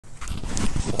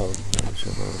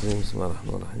الشيطان الرجيم بسم الله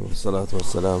الرحمن الرحيم والصلاة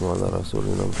والسلام على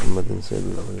رسولنا محمد سيد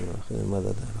الأولين والآخرين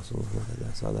مدد رسول الله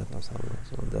سعادة أصحاب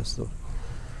الرسول دستور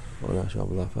ولا شاء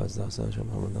الله فاز دعسان شاء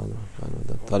محمد عدل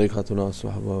طريقتنا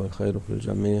الصحبة والخير في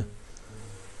الجميع.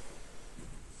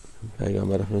 When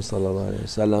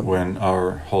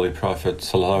our Holy Prophet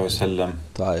ﷺ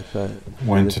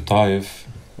went to Taif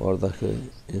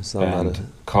and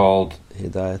called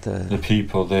the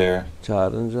people there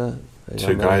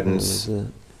to guidance,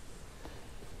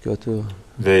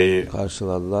 they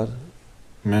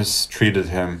mistreated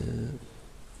him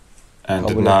and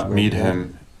did not meet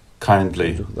him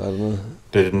kindly.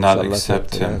 They did not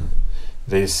accept him.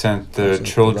 They sent their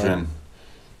children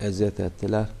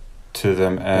to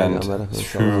them and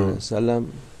threw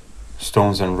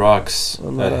stones and rocks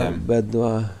at him.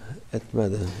 The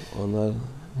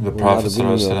Prophet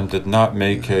ﷺ did not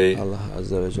make a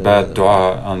bad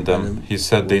dua on them. He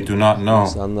said they do not know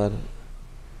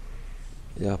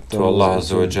to Allah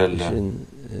Azza wa Jalla.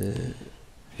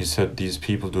 He said these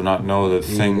people do not know the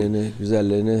thing,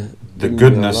 the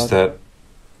goodness that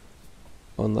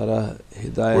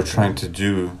we're trying to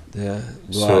do.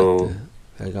 So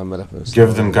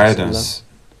give them guidance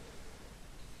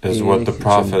is what the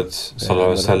Prophet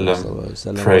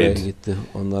ﷺ prayed.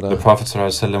 The Prophet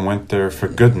ﷺ went there for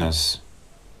goodness,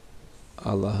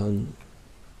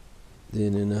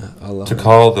 to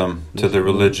call them to the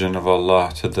religion of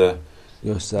Allah, to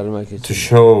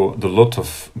show the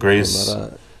lutf, grace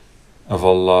of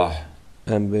Allah,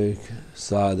 to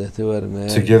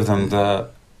give them the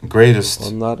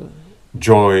greatest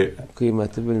joy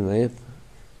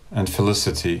and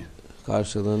felicity.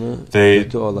 They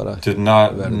did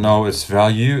not know its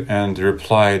value and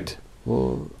replied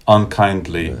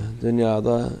unkindly.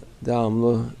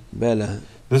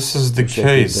 This is the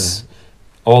case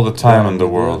all the time in the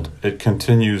world. It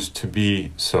continues to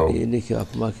be so.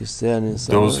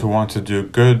 Those who want to do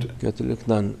good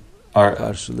are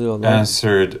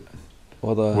answered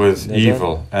with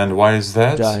evil. And why is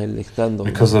that?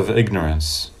 Because of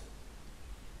ignorance.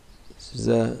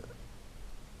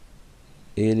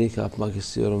 İyilik yapmak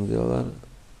istiyorum diyorlar.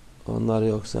 Onlar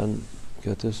yok, sen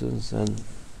kötüsün, sen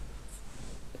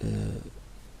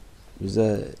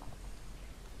bize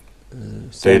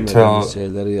sevmediğimiz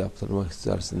şeyleri yaptırmak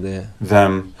istersin diye.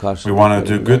 Them, we want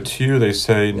to do good to you. They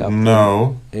say,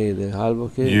 no,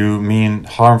 you mean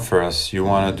harm for us. You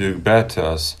want to do bad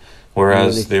to us.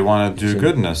 Whereas they want to do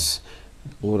goodness.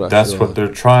 That's what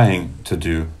they're trying to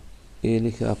do.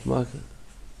 İyilik yapmak,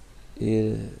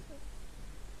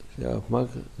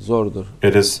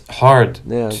 it is hard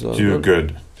to do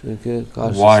good.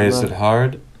 Why is it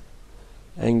hard?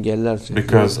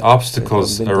 Because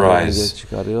obstacles arise.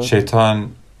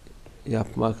 Shaitan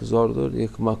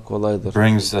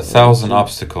brings 1,000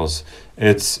 obstacles.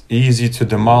 It's easy to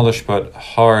demolish but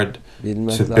hard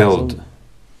to build.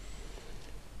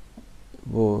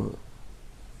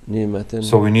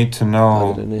 So we need to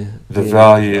know the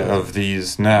value of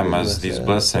these ni'mas, these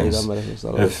blessings.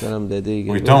 If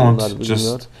we don't,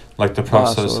 just like the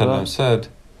Prophet ﷺ said,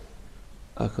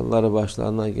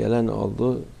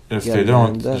 if they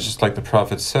don't, just like the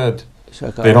Prophet said,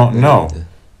 they don't know.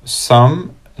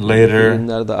 Some later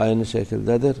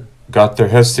got their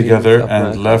heads together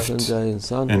and left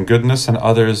in goodness, and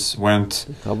others went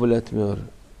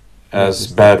as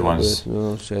bad ones.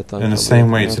 In the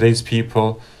same way, today's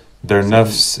people, their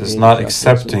nafs is not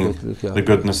accepting the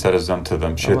goodness that is done to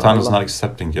them. Shaitan is not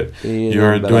accepting it. You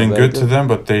are doing good to them,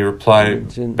 but they reply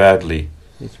badly.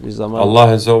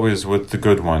 Allah is always with the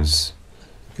good ones.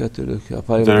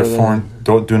 Therefore,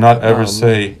 do not ever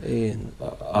say,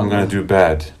 I'm going to do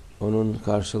bad.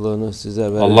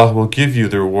 Allah will give you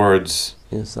the rewards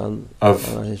of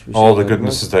all the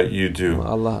goodnesses that you do.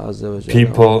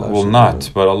 People will not,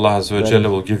 but Allah Azza wa Jalla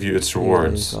will give you its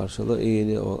rewards.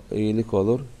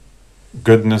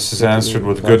 Goodness is answered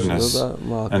with goodness,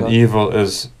 and evil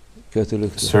is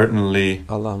certainly,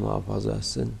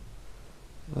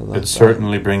 it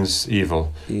certainly brings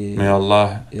evil. May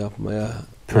Allah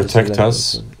protect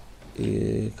us,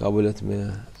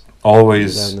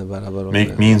 always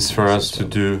make means for us to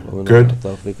do good,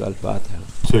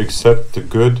 to accept the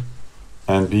good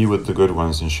and be with the good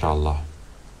ones, inshallah.